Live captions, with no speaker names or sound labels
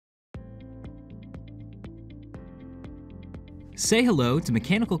Say hello to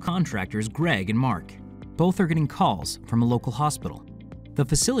mechanical contractors Greg and Mark. Both are getting calls from a local hospital. The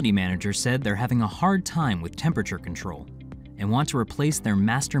facility manager said they're having a hard time with temperature control and want to replace their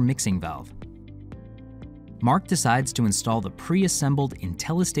master mixing valve. Mark decides to install the pre-assembled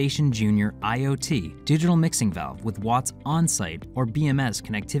IntelliStation Junior IoT digital mixing valve with Watts on-site or BMS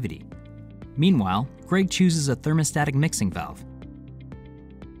connectivity. Meanwhile, Greg chooses a thermostatic mixing valve.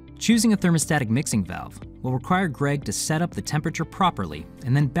 Choosing a thermostatic mixing valve will require Greg to set up the temperature properly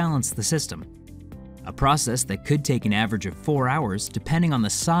and then balance the system, a process that could take an average of 4 hours depending on the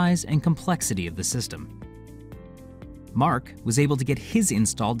size and complexity of the system. Mark was able to get his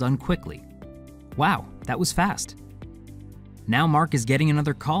install done quickly. Wow, that was fast. Now Mark is getting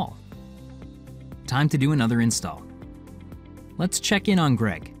another call. Time to do another install. Let's check in on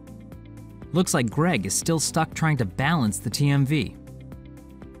Greg. Looks like Greg is still stuck trying to balance the TMV.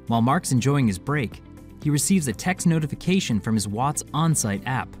 While Mark's enjoying his break, he receives a text notification from his Watts on-site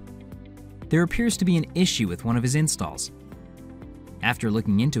app. There appears to be an issue with one of his installs. After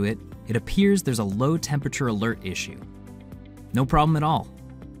looking into it, it appears there's a low temperature alert issue. No problem at all.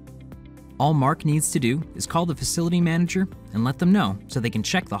 All Mark needs to do is call the facility manager and let them know so they can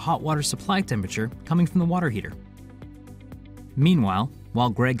check the hot water supply temperature coming from the water heater. Meanwhile, while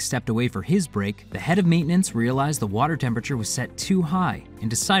Greg stepped away for his break, the head of maintenance realized the water temperature was set too high and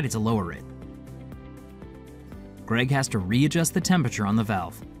decided to lower it. Greg has to readjust the temperature on the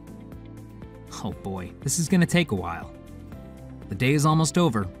valve. Oh boy, this is going to take a while. The day is almost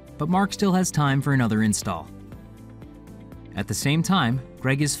over, but Mark still has time for another install. At the same time,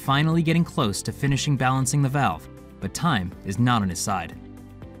 Greg is finally getting close to finishing balancing the valve, but time is not on his side.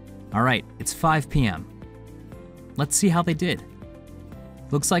 All right, it's 5 p.m. Let's see how they did.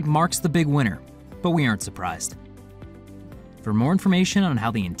 Looks like Mark's the big winner, but we aren't surprised. For more information on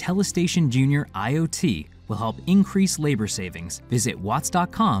how the IntelliStation Junior IoT will help increase labor savings, visit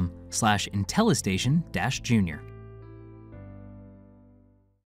watts.com/IntelliStation-Junior.